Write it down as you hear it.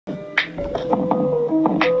Hello,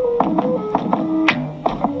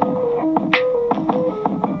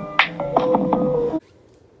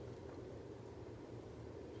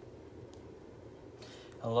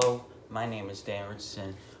 my name is Dan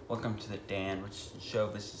Richardson. Welcome to the Dan Richardson Show.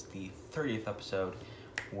 This is the 30th episode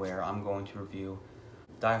where I'm going to review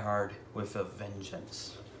Die Hard with a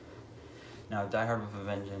Vengeance. Now, Die Hard with a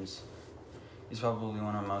Vengeance is probably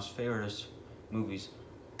one of my most favorite movies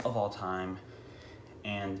of all time,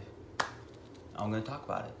 and I'm going to talk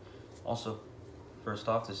about it. Also, first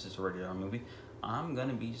off, this is a rated R movie. I'm going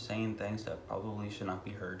to be saying things that probably should not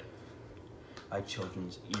be heard by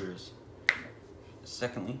children's ears.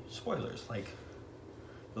 Secondly, spoilers, like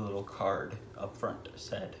the little card up front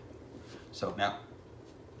said. So now,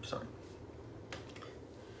 sorry.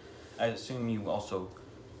 I assume you also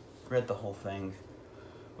read the whole thing,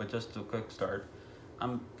 but just a quick start,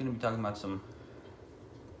 I'm going to be talking about some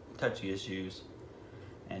touchy issues,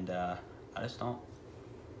 and I just don't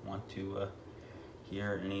want to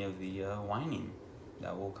hear any of the whining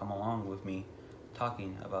that will come along with me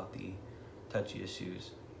talking about the touchy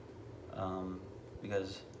issues.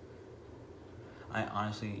 Because I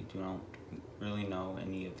honestly do not really know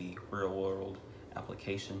any of the real world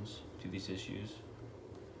applications to these issues,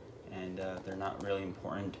 and they're not really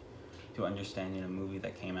important to understanding a movie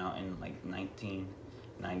that came out in like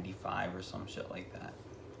 1995 or some shit like that.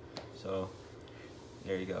 So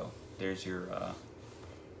there you go. There's your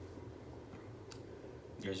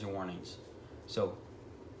warnings. So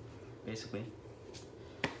basically,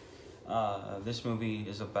 this movie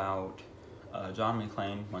is about John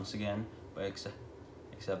McClane once again, but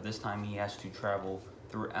except this time he has to travel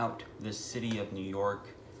throughout the city of New York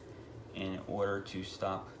in order to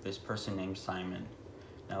stop this person named Simon.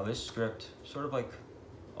 Now, this script, sort of like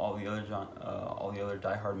all the other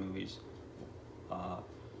Die Hard movies,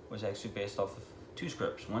 was actually based off of two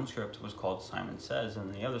scripts. One script was called Simon Says,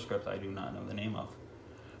 and the other script I do not know the name of.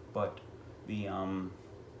 But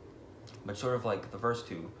but sort of like the first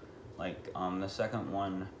two, like the second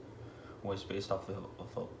one was based off of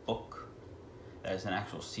a book that is an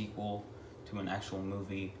actual sequel to an actual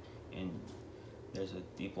movie, and there's a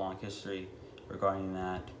deep long history regarding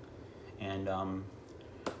that. And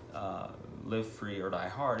Live Free or Die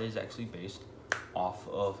Hard is actually based off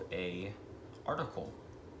of a article,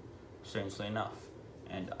 strangely enough,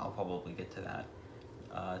 and I'll probably get to that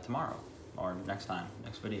tomorrow or next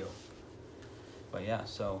video. But yeah,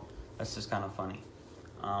 so that's just kind of funny.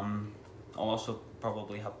 I'll also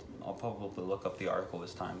probably look up the article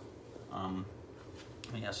this time.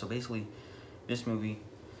 Yeah, so basically, this movie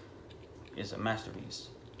is a masterpiece,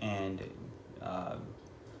 and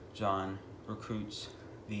John recruits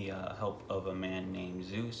the help of a man named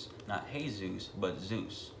Zeus, not Jesus, but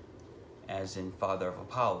Zeus, as in father of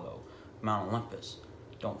Apollo, Mount Olympus.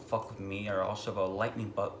 Don't fuck with me, or I'll shove a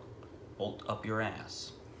lightning bolt up your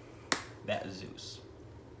ass. That is Zeus.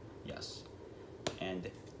 Yes, and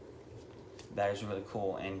that is really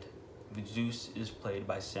cool. And Zeus is played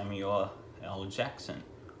by Samuel L. Jackson,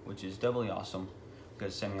 which is doubly awesome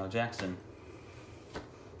because Samuel Jackson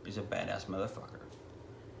is a badass motherfucker,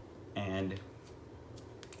 and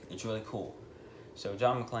it's really cool. So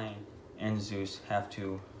John McClane and Zeus have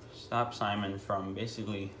to stop Simon from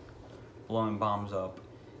basically blowing bombs up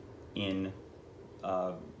in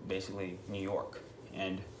basically New York,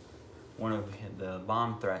 and one of the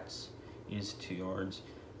bomb threats is towards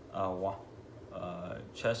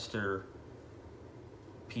Chester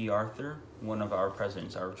P. Arthur, one of our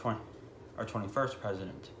presidents, our 21st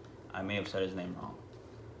president. I may have said his name wrong.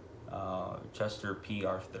 Chester P.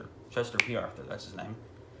 Arthur, that's his name.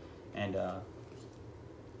 And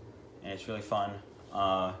it's really fun.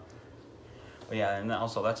 But yeah, and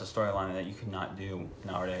also that's a storyline that you could not do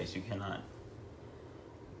nowadays. You cannot,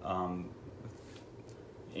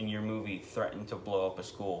 in your movie, threaten to blow up a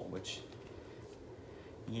school, which,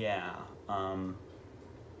 yeah,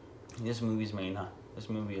 this movie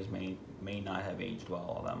may not have aged well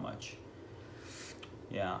all that much.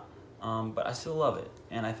 Yeah, but I still love it,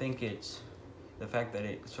 and I think it's the fact that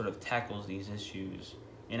it sort of tackles these issues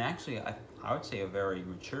in actually, I would say, a very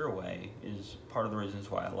mature way is part of the reasons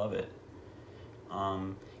why I love it.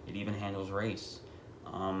 It even handles race.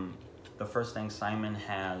 The first thing Simon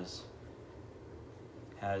has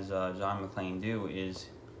John McClane do is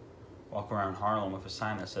walk around Harlem with a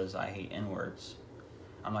sign that says "I hate N-words."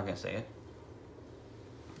 I'm not gonna say it.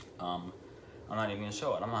 I'm not even gonna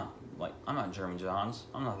show it. I'm not Jeremy Johns.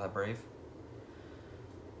 I'm not that brave.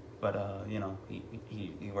 But you know,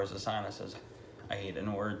 he wears a sign that says "I hate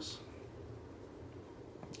N-words."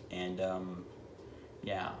 And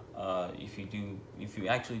yeah, if you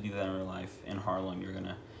actually do that in real life in Harlem, you're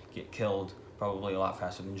gonna get killed probably a lot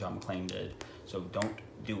faster than John McClane did. So don't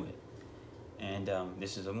do it. And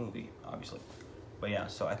this is a movie, obviously. But yeah,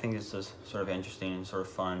 so I think this is sort of interesting and sort of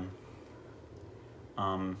fun.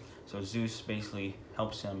 So Zeus basically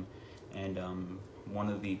helps him, and one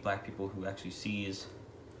of the black people who actually sees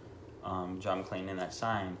John McClane in that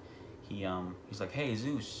sign, he's like, "Hey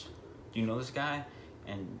Zeus, do you know this guy?"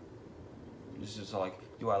 And it's just like,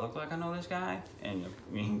 "Do I look like I know this guy?" And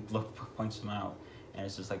he points him out, and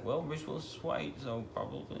it's just like, "Well, Bruce Willis is white, so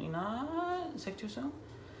probably not. Say too soon."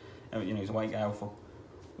 And he's a white guy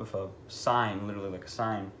with a sign, literally like a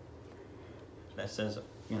sign that says,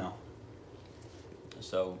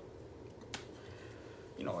 so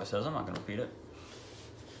what it says. I'm not gonna repeat it,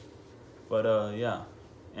 but yeah,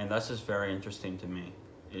 and that's just very interesting to me,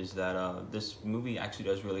 is that this movie actually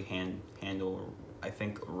does really handle, I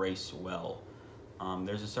think, race well.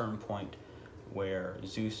 There's a certain point where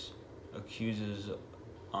Zeus accuses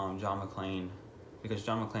John McClane, because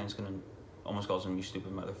John McClane's almost calls him, "You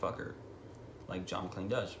stupid motherfucker," like John McClane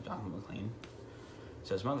does. John McClane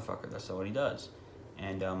says motherfucker, that's what he does.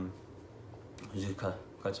 And Zeus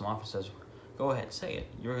cuts him off and says, "Go ahead, say it.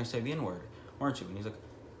 You were gonna say the N-word, weren't you?" And he's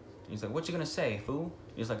like, "What you gonna say, fool?"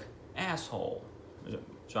 He's like, "Asshole."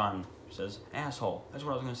 John says, "Asshole. That's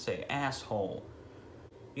what I was gonna say, asshole.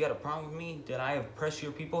 You got a problem with me? Did I oppress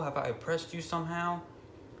your people? Have I oppressed you somehow?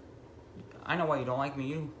 I know why you don't like me.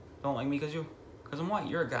 You don't like me because I'm white.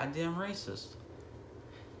 You're a goddamn racist."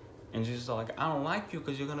 And Jesus is like, "I don't like you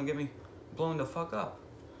because you're gonna get me blown the fuck up."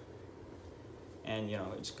 And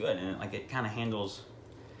it's good, and it kind of handles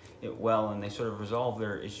it well, and they sort of resolve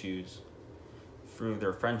their issues through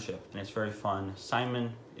their friendship, and it's very fun.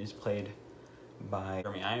 Simon is played by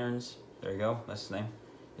Jeremy Irons. There you go, that's his name.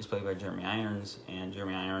 He's played by Jeremy Irons, and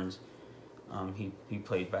Jeremy Irons, he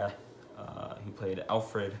played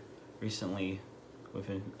Alfred recently,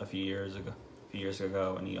 within a few years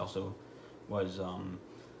ago, and he also was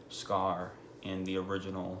Scar in the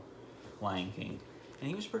original Lion King, and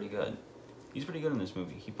he was pretty good. He's pretty good in this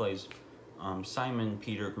movie. He plays Simon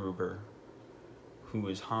Peter Gruber, who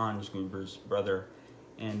is Hans Gruber's brother,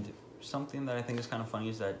 and something that I think is kind of funny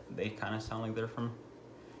is that they kind of sound like they're from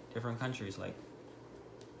different countries. Like,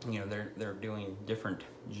 they're doing different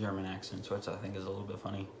German accents, which I think is a little bit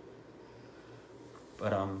funny.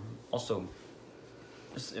 But also,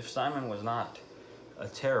 if Simon was not a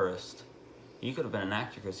terrorist, he could have been an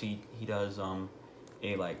actor, because he does a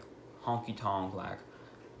honky tonk, like,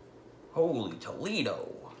 "Holy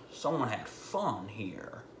Toledo, someone had fun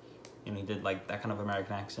here." He did that kind of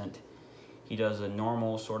American accent. He does a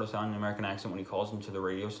normal sort of sounding American accent when he calls into the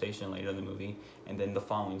radio station later in the movie, and then the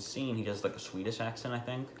following scene he does a Swedish accent, I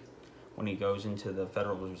think, when he goes into the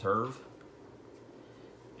Federal Reserve.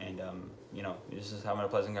 And this is having a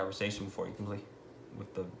pleasant conversation before he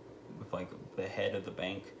with the head of the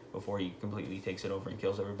bank, before he completely takes it over and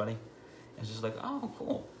kills everybody. It's just like, oh,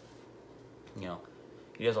 cool.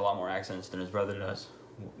 He has a lot more accents than his brother does,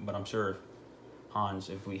 but I'm sure Hans,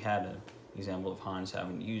 if we had an example of Hans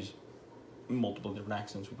having to use multiple different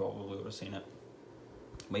accents, we probably would have seen it.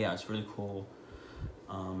 But yeah, it's really cool.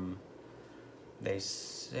 They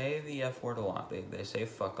say the F word a lot. They say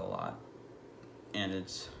fuck a lot, and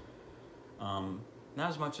it's not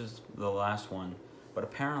as much as the last one, but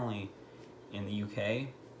apparently in the UK,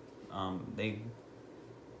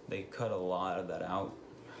 they cut a lot of that out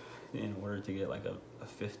in order to get a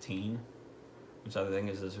 15, which I think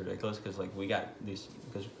is ridiculous, because we got these,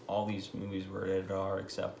 because all these movies were rated R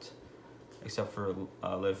except for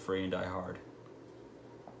Live Free and Die Hard,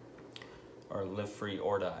 or Live Free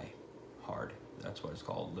or Die Hard. That's what it's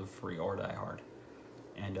called, Live Free or Die Hard.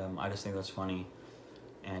 And I just think that's funny,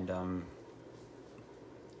 and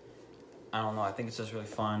I don't know, I think it's just really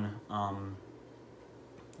fun.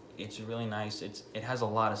 It's really nice. It has a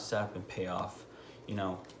lot of setup and payoff.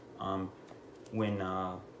 When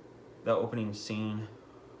the opening scene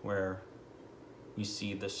where you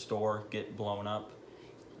see the store get blown up,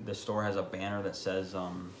 the store has a banner that says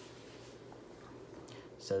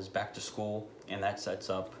back to school, and that sets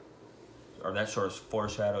up, or that sort of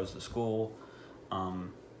foreshadows the school.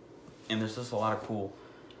 And there's just a lot of cool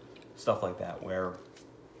stuff like that, where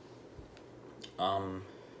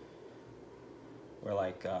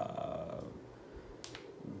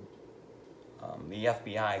the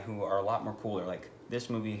FBI, who are a lot more cooler. This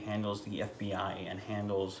movie handles the FBI and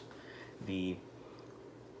handles the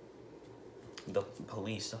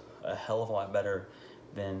police a hell of a lot better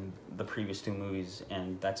than the previous two movies,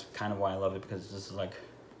 and that's kind of why I love it, because this is and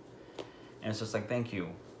it's just thank you.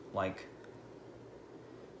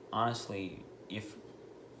 Honestly, if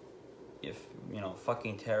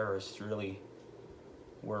fucking terrorists really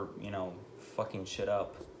were, fucking shit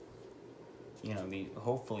up.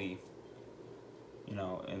 Hopefully,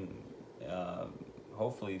 and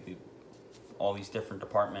hopefully all these different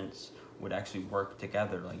departments would actually work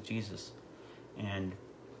together like Jesus. And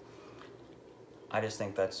I just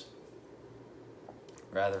think that's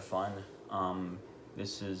rather fun. And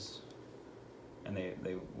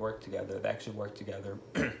they work together. They actually work together.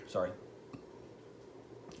 Sorry.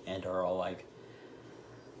 And are all like,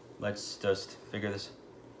 let's just figure this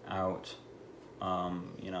out.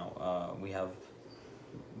 We have,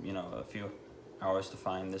 a few hours to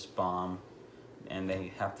find this bomb, and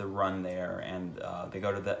they have to run there, and they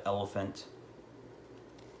go to the elephant.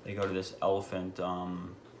 They go to this elephant.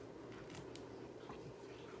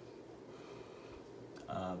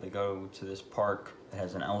 They go to this park that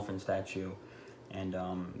has an elephant statue, and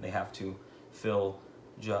they have to fill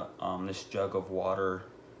this jug of water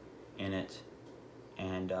in it,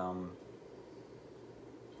 and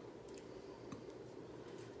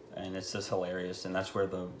it's just hilarious. And that's where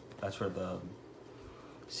the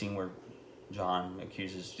scene where John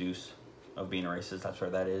accuses Zeus of being racist. That's where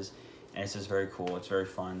that is, and it's just very cool. It's very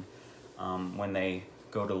fun. When they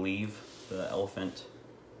go to leave the elephant.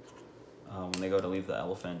 When they go to leave the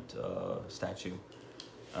elephant statue,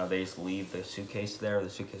 they just leave the suitcase there, the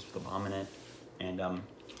suitcase with the bomb in it, and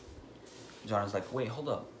John is like, wait, hold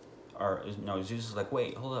up. Or, no, Zeus is like,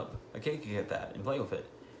 wait, hold up. I can't get that and play with it.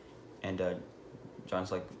 And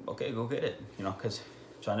John's like, okay, go get it, because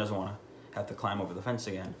John doesn't want to have to climb over the fence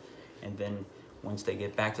again. And then once they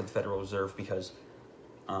get back to the Federal Reserve, because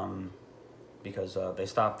they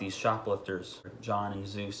stop these shoplifters, John and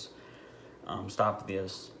Zeus stop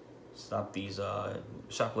these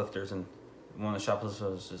shoplifters, and one of the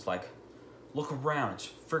shoplifters is like, look around,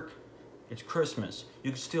 it's Christmas, you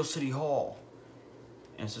can steal City Hall.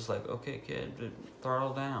 And it's just like, okay, kid,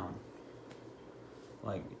 throttle down.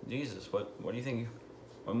 Like, Jesus, what do you think,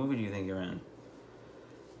 what movie do you think you're in?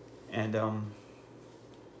 And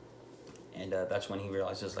that's when he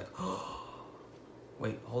realizes, like, oh,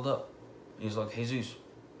 wait, hold up. And he's like, hey, Zeus,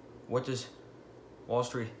 what does Wall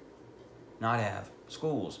Street not have?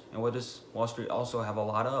 Schools. And what does Wall Street also have a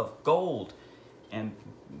lot of? Gold. And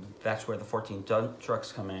that's where the 14 dump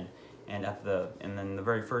trucks come in. And in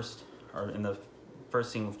the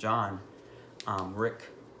first scene with John, Rick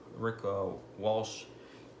Walsh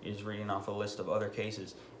is reading off a list of other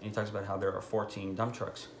cases, and he talks about how there are 14 dump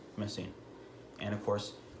trucks missing. And of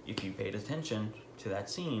course, if you paid attention to that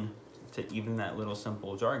scene, to even that little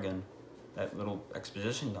simple jargon, that little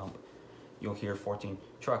exposition dump, you'll hear 14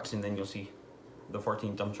 trucks, and then you'll see the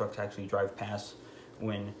 14 dump trucks actually drive past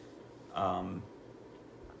when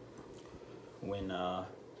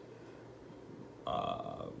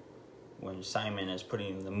Simon is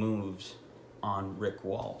putting the moves on Rick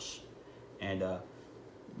Walsh. And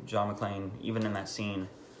John McClane, even in that scene,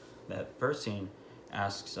 that first scene,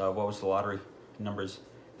 asks what was the lottery numbers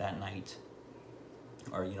that night,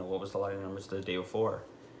 or what was the lottery numbers the day before.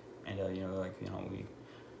 And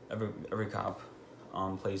every cop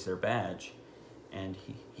plays their badge, and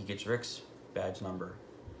he gets Rick's badge number,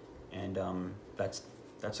 and that's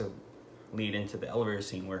a lead into the elevator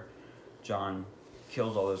scene where John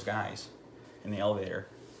kills all those guys in the elevator.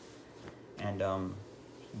 And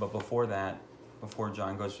but before that, before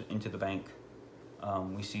John goes into the bank,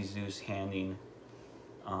 we see Zeus handing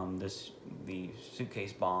the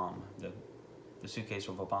suitcase bomb, the suitcase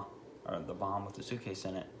with a bomb, or the bomb with the suitcase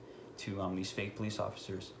in it, to these fake police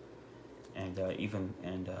officers. And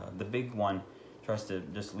the big one tries to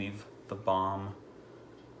just leave the bomb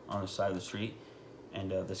on the side of the street,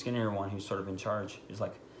 and the skinnier one, who's sort of in charge, is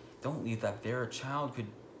like, don't leave that there, a child could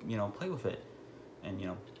play with it. And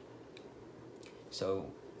so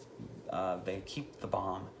they keep the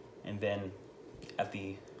bomb, and then a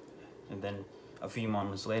few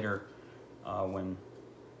moments later, when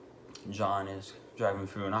John is driving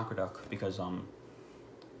through an aqueduct, because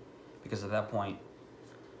at that point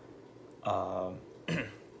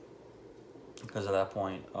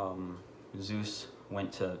Zeus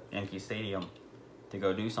went to Yankee Stadium to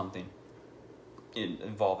go do something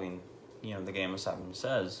involving the game of Seven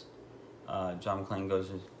Says. John McClane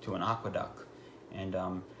goes to an aqueduct, and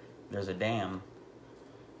there's a dam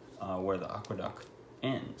where the aqueduct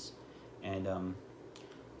ends, and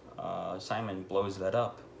Simon blows that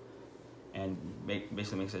up and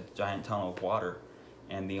basically makes a giant tunnel of water.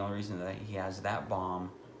 And the only reason that he has that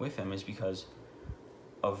bomb with him is because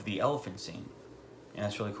of the elephant scene, and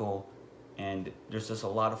that's really cool. And there's just a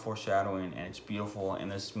lot of foreshadowing, and it's beautiful,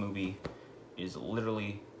 and this movie is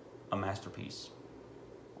literally a masterpiece.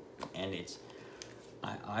 And it's,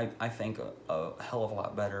 I think, a hell of a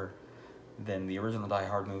lot better than the original Die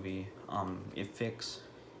Hard movie. Die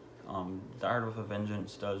Hard with a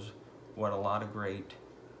Vengeance does what a lot of great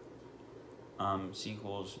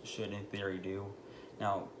sequels should in theory do.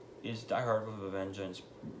 Now, is Die Hard with a Vengeance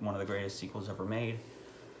one of the greatest sequels ever made?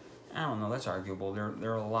 I don't know, that's arguable. There's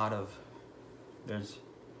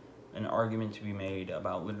an argument to be made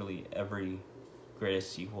about literally every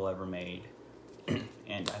greatest sequel ever made.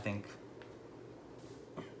 And I think,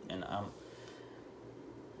 at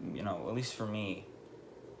least for me,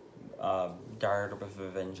 Die Hard with a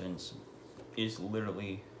Vengeance is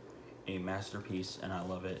literally a masterpiece, and I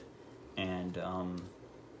love it, and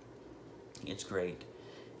it's great.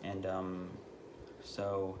 And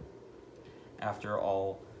so after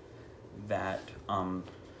all that,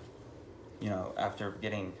 after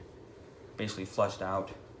getting basically flushed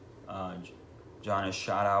out, John is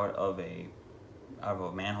shot out of a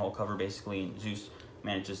manhole cover basically, and Zeus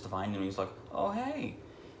manages to find him, and he's like, oh hey,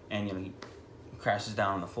 and he crashes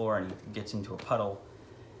down on the floor and he gets into a puddle.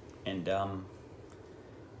 And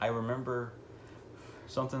I remember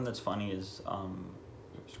something that's funny is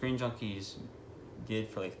Screen Junkies did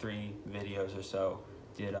for like 3 videos or so,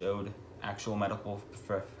 showed actual medical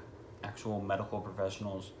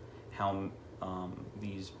professionals how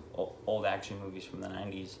these old action movies from the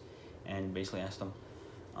 90s, and basically asked them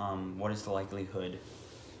what is the likelihood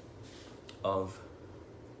of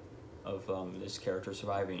this character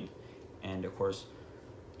surviving. And of course,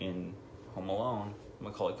 in Home Alone,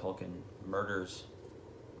 Macaulay Culkin murders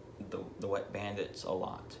the wet bandits a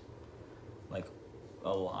lot, like a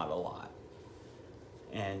lot.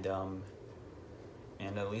 And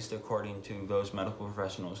at least according to those medical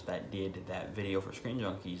professionals that did that video for Screen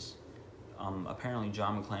Junkies, apparently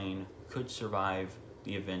John McClane could survive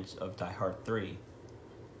the events of Die Hard 3.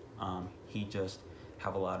 He just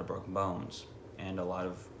have a lot of broken bones and a lot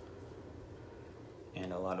of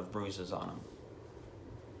bruises on him.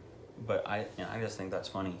 But I just think that's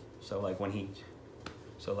funny. So like when he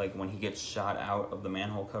gets shot out of the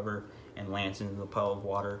manhole cover and lands into the puddle of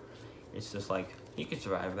water, it's just like, he could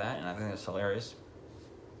survive that, and I think that's hilarious.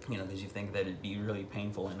 Because you think that it'd be really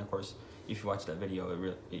painful, and of course, if you watch that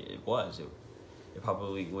video, it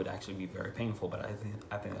probably would actually be very painful. But I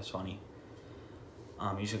think that's funny.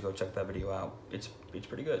 You should go check that video out. It's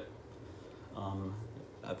pretty good.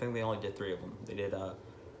 I think they only did 3 of them. They did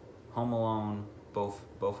Home Alone, both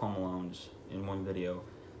Home Alones in one video.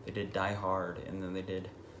 They did Die Hard, and then they did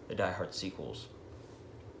the Die Hard sequels.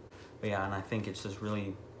 But yeah, and I think it's just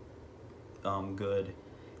really good,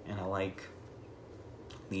 and I like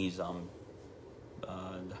these and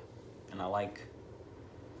I like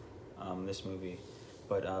this movie.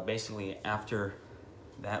 But basically, after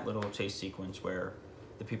that little chase sequence where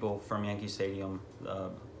the people from Yankee Stadium,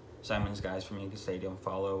 Simon's guys from Yankee Stadium,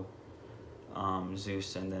 follow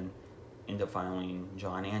Zeus, and then end up following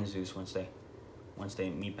John and Zeus once they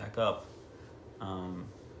meet back up.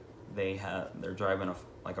 They're driving a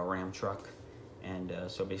Ram truck, and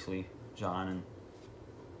so basically John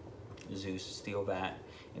and Zeus steal that,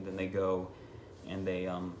 and then they go and they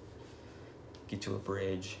get to a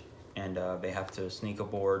bridge, and they have to sneak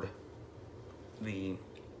aboard the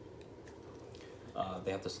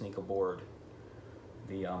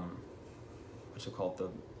what's it called, the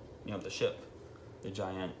ship, the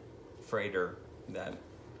giant freighter that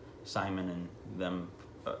Simon and them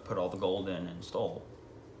put all the gold in and stole.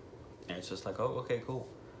 And it's just like, oh, okay, cool.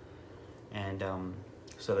 And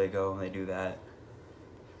so they go and they do that,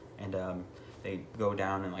 and they go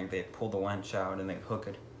down and they pull the winch out and they hook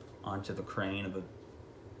it onto the crane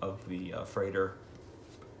of the freighter.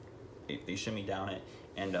 They shimmy down it,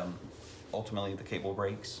 and ultimately the cable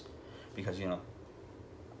breaks because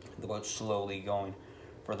the boat's slowly going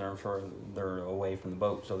further and further away from the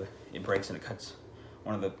boat, so it breaks, and it cuts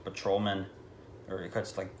one of the patrolmen, or it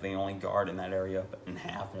cuts the only guard in that area in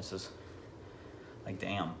half, and it's just like,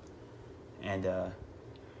 damn. And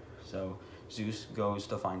so Zeus goes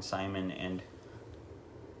to find Simon, and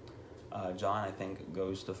John, I think,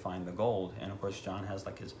 goes to find the gold. And of course John has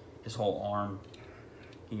his whole arm.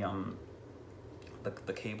 He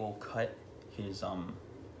the cable cut his arm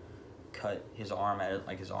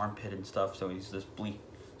at his armpit and stuff, so he's just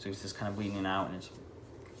kind of bleeding out, and it's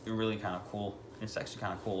really kind of cool. It's actually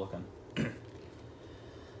kind of cool looking.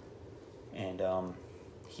 And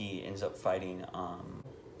he ends up fighting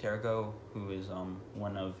Tergo, who is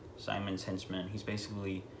one of Simon's henchmen. He's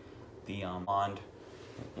basically the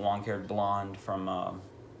long-haired blonde from the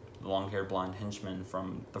long-haired blonde henchman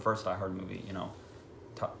from the first Die Hard movie.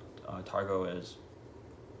 Targo is,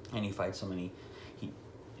 and he fights him, and he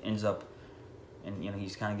ends up, and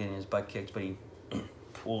he's kind of getting his butt kicked, but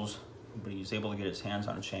he's able to get his hands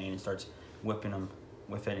on a chain and starts whipping him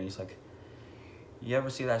with it, and he's like, you ever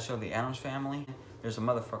see that show, The Addams Family? There's a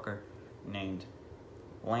motherfucker named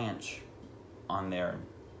Blanche on there.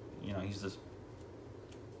 You know, he's this,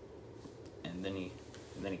 and then he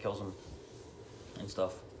kills him and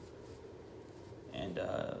stuff. And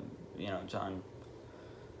you know, John,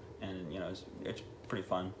 and you know, it's pretty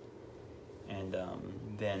fun. And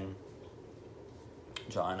then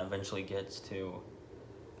John eventually gets to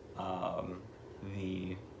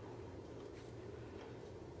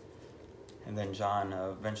John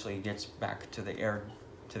eventually gets back to the air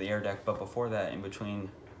deck, but before that, in between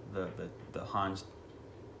the John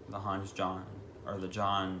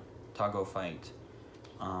Tago fight,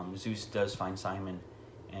 Zeus does find Simon,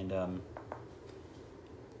 and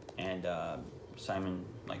Simon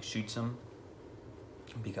like shoots him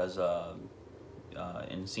because in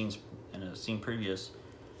a scene previous,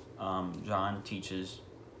 John teaches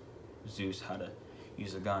Zeus how to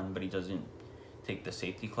use a gun, but he doesn't take the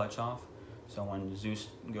safety clutch off. So when Zeus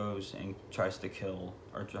goes and tries to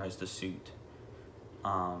shoot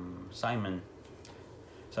Simon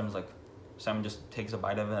just takes a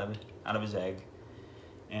bite out of his egg,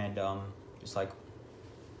 and it's like,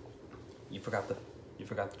 you forgot to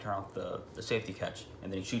turn off the safety catch,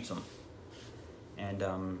 and then he shoots him, and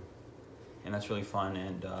that's really fun.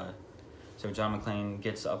 And so John McClane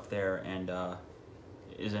gets up there and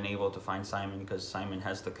isn't able to find Simon because Simon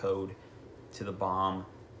has the code to the bomb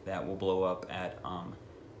that will blow up at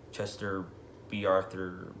Chester B.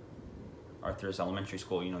 Arthur's elementary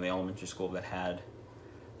school. You know, the elementary school that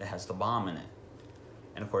has the bomb in it.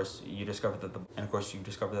 And of course, you discover that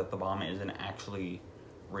the bomb isn't actually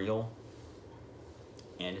real.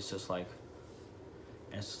 And it's just like,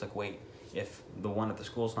 wait, if the one at the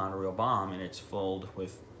school's not a real bomb and it's filled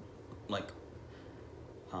with like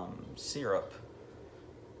syrup,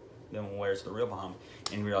 then where's the real bomb?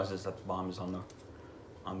 And he realizes that the bomb is on the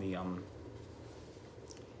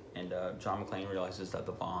John McClane realizes that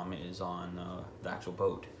the bomb is on the actual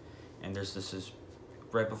boat. And this is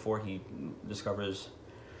right before he discovers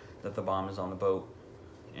that the bomb is on the boat,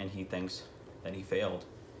 and he thinks that he failed.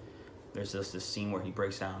 There's this scene where he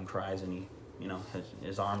breaks down and cries, and he, you know,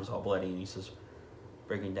 his arm's all bloody, and he's just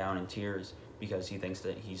breaking down in tears because he thinks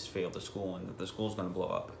that he's failed the school and that the school's going to blow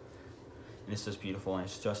up. And it's just beautiful, and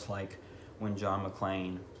it's just like when John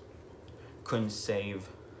McClane couldn't save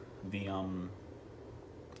the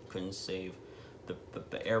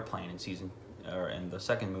airplane in the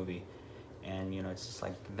second movie. And you know, it's just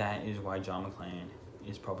like, that is why John McClane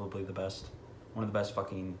is probably one of the best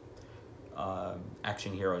fucking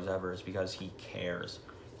action heroes ever, is because he cares.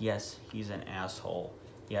 Yes, he's an asshole.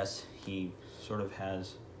 Yes, he sort of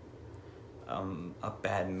has a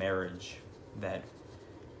bad marriage that,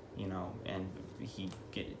 you know, and he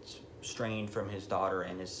gets strained from his daughter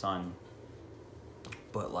and his son.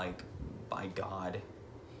 But like, by God,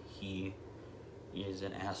 he is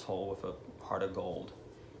an asshole with a heart of gold,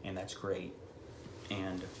 and that's great.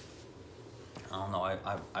 And I don't know,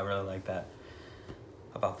 I really like that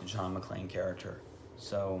about the John McClane character.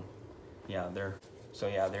 So yeah, there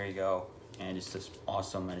you go. And it's just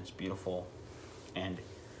awesome, and it's beautiful. And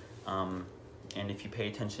if you pay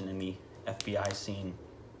attention in the FBI scene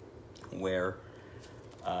where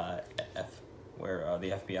the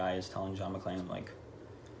FBI is telling John McClane like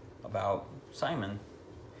about Simon,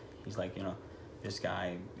 he's like, you know, this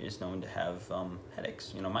guy is known to have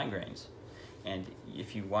headaches, you know, migraines. And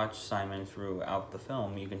if you watch Simon throughout the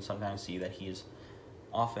film, you can sometimes see that he's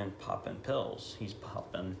often popping pills. He's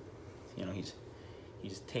popping, you know, he's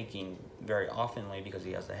taking very oftenly, because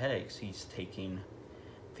he has the headaches, he's taking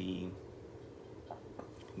the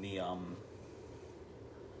you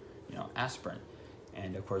know, aspirin.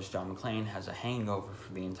 And of course, John McClane has a hangover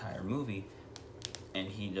for the entire movie, and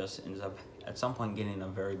he just ends up at some point getting a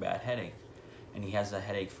very bad headache. And he has a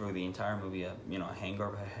headache through the entire movie, a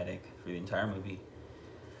hangover headache through the entire movie.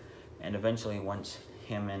 And eventually, once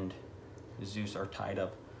him and Zeus are tied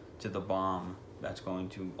up to the bomb that's going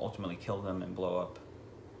to ultimately kill them and blow up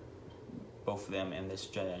both of them and this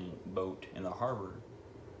giant boat in the harbor,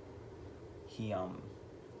 he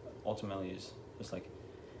ultimately is just like,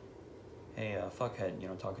 hey, fuckhead, you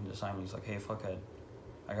know, talking to Simon, he's like, hey, fuckhead,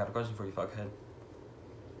 I got a question for you, fuckhead.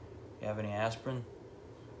 You have any aspirin?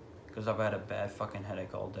 Because I've had a bad fucking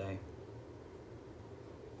headache all day.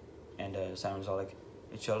 And Simon's all like,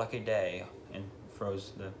 it's your lucky day, and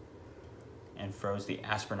throws the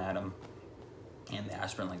aspirin at him. And the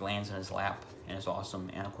aspirin like lands in his lap, and it's awesome.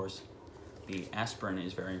 And of course, the aspirin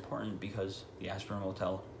is very important, because the aspirin will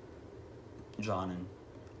tell John and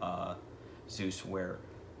Zeus where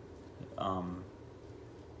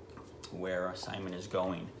Simon is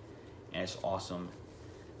going. and it's awesome.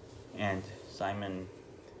 And Simon,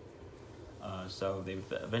 so they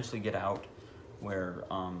eventually get out where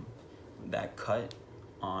that cut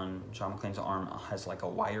on John McClane's arm has like a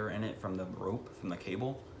wire in it from the rope, from the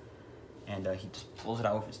cable, and he just pulls it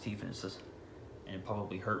out with his teeth, and it's just, and it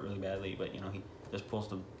probably hurt really badly, but you know, he just pulls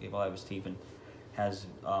the cable out of his teeth and has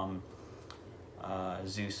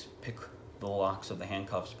Zeus pick the locks of the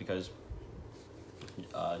handcuffs, because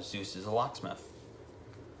Zeus is a locksmith.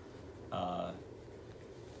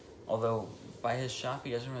 Although by his shop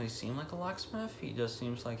he doesn't really seem like a locksmith. He just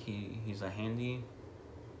seems like he's a handy.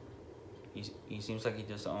 He seems like he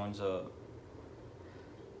just owns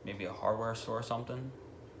maybe a hardware store or something.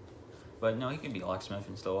 But no, he could be a locksmith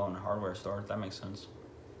and still own a hardware store. That makes sense.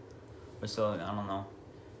 But still, I don't know.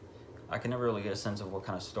 I can never really get a sense of what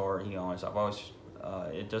kind of store he owns. I've always,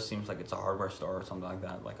 it just seems like it's a hardware store or something like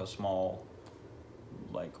that, like a small,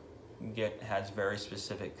 like, has very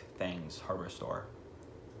specific things hardware store,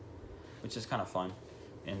 which is kind of fun.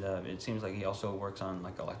 And it seems like he also works on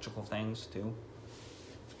like electrical things too,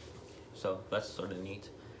 so that's sort of neat.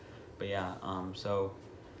 But yeah,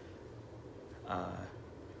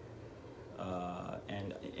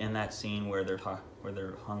 and in that scene where they're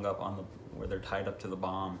hung up on where they're tied up to the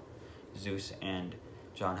bomb, Zeus and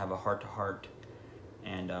John have a heart-to-heart,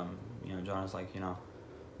 and you know, John is like, you know,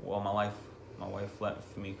 well, my wife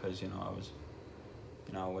left me because, you know,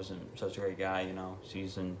 I wasn't such a great guy. You know,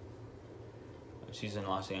 she's in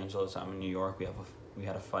Los Angeles, I'm in New York. We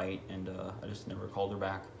had a fight, and I just never called her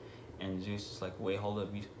back. And Zeus is like, wait, hold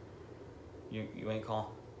up, you ain't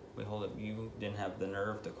call. Wait, hold up, you didn't have the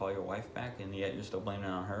nerve to call your wife back, and yet you're still blaming it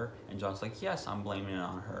on her? And John's like, yes, I'm blaming it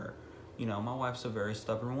on her. You know, my wife's a very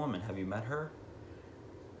stubborn woman. Have you met her?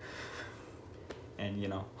 And, you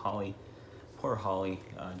know, poor Holly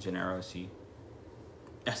Gennaro, she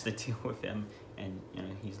has to deal with him, and, you know,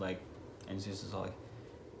 he's like, and Zeus is all like,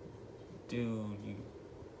 dude, you...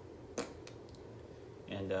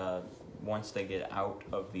 And once they get out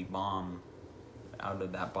of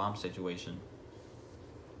that bomb situation,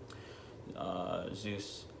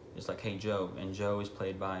 Zeus is like, hey, Joe, and Joe is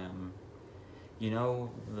played by, you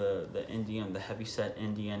know, the Indian, the heavyset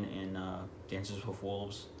Indian in Dances with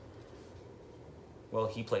Wolves? Well,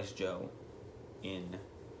 he plays Joe in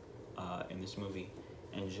this movie,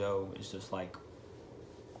 and Joe is just like,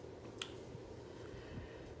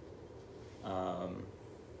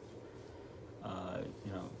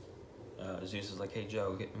 you know, Zeus is like, hey,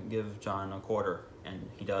 Joe, give John a quarter, and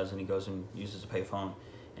he does, and he goes and uses a payphone,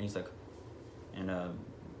 and he's like, and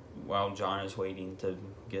while John is waiting to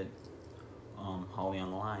get Holly on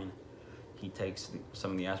the line, he takes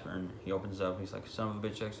some of the aspirin, he opens it up, he's like, son of a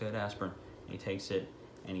bitch, actually had aspirin, and he takes it,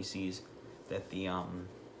 and he sees that the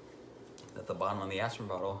bottom of the aspirin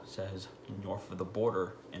bottle says north of the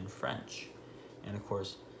border in French, and of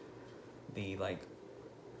course, the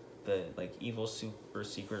evil, super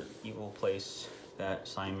secret evil place that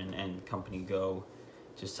Simon and company go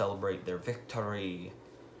to celebrate their victory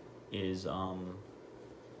is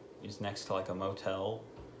next to like a motel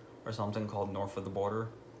or something called North of the Border,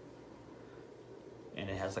 and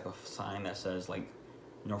it has like a sign that says like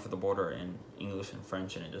North of the Border in English and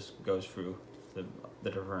French, and it just goes through the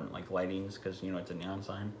different like lightings, because, you know, it's a neon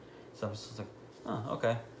sign. So it's just like, oh,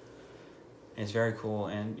 okay. And it's very cool,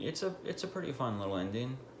 and it's a pretty fun little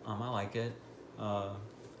ending. I like it.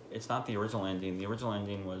 It's not the original ending. The original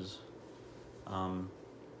ending was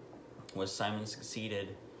Simon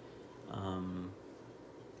succeeded.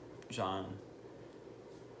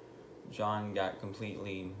 John got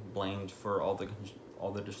completely blamed for all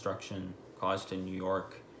the destruction caused in New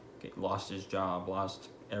York. Lost his job, lost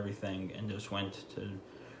everything, and just went to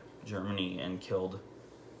Germany and killed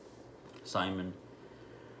Simon.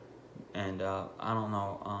 And I don't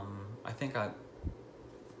know. I think I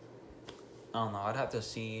don't know. I'd have to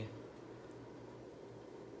see.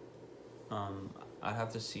 I'd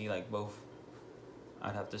have to see like both.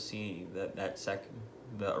 I'd have to see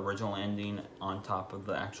the original ending on top of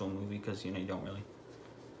the actual movie, because, you know, you don't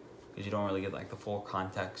really get like the full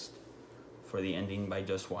context for the ending by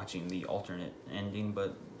just watching the alternate ending.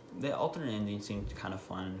 But the alternate ending seemed kind of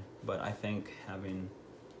fun. But I think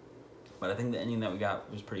the ending that we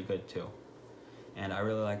got was pretty good too, and I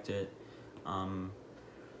really liked it.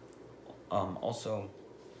 Also,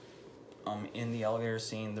 in the elevator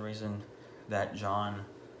scene, the reason that John,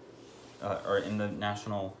 or in the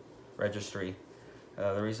National Registry,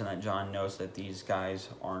 the reason that John knows that these guys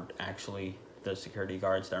aren't actually the security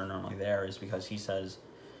guards that are normally there is because he says,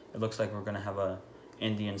 it looks like we're going to have a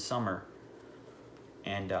Indian summer.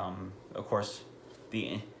 And, of course,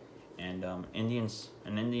 an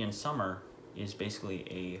Indian summer is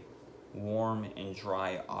basically warm and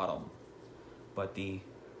dry autumn. But the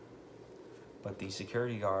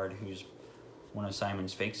security guard, who's one of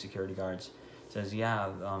Simon's fake security guards, says, yeah,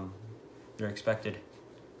 there's expected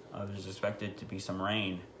to be some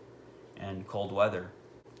rain and cold weather,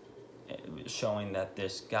 showing that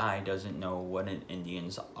this guy doesn't know what an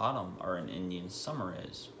Indian's autumn or an Indian summer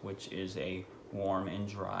is, which is a warm and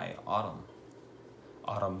dry autumn.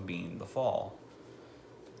 Autumn being the fall,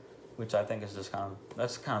 which I think is just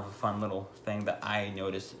that's kind of a fun little thing that I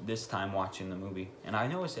noticed this time watching the movie. And I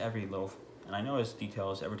notice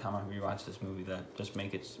details every time I rewatch this movie that just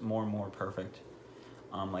make it more and more perfect.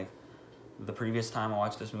 Like the previous time I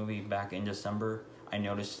watched this movie back in December, I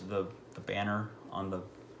noticed the banner on the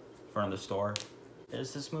front of the store.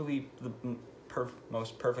 Is this movie the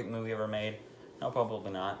most perfect movie ever made? No,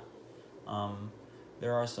 probably not.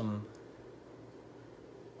 There are some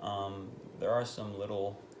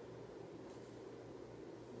little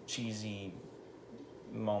cheesy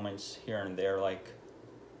moments here and there, like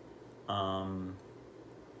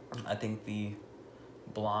I think the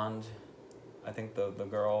blonde, the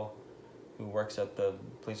girl who works at the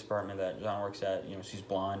police department that John works at, she's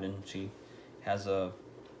blonde and she has a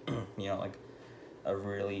like a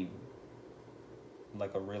really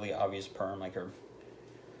obvious perm, like her,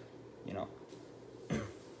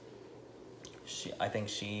 I think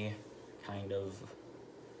she kind of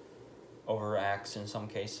overacts in some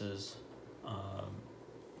cases.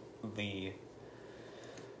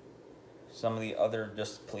 Some of the other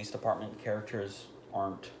just police department characters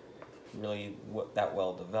aren't really that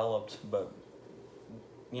well developed, but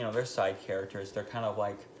they're side characters. They're kind of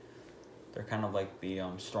like the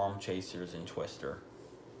storm chasers in Twister.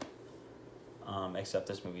 Except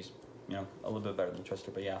this movie's a little bit better than Twister,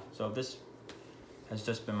 but yeah. So this has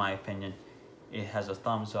just been my opinion. It has a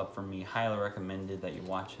thumbs up from me. Highly recommended that you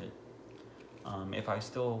watch it. If I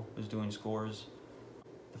still was doing scores,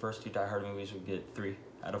 the first two Die Hard movies would get 3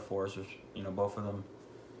 out of 4s, or both of them,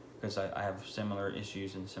 because I have similar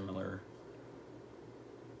issues and similar.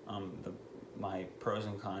 My pros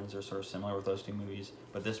and cons are sort of similar with those two movies,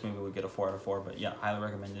 but this movie would get a 4 out of 4. But yeah, highly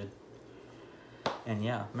recommended. And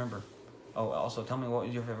yeah, remember. Oh, also tell me what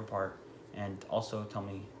was your favorite part, and also tell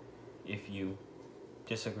me if you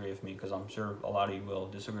disagree with me, because I'm sure a lot of you will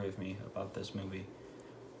disagree with me about this movie.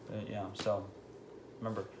 But yeah, so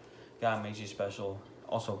remember, God makes you special.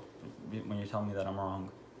 Also, when you're telling me that I'm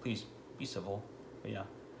wrong, please be civil. But yeah,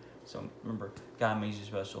 so remember, God makes you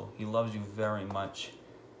special. He loves you very much.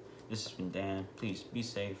 This has been Dan. Please be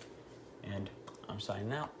safe, and I'm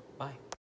signing out. Bye.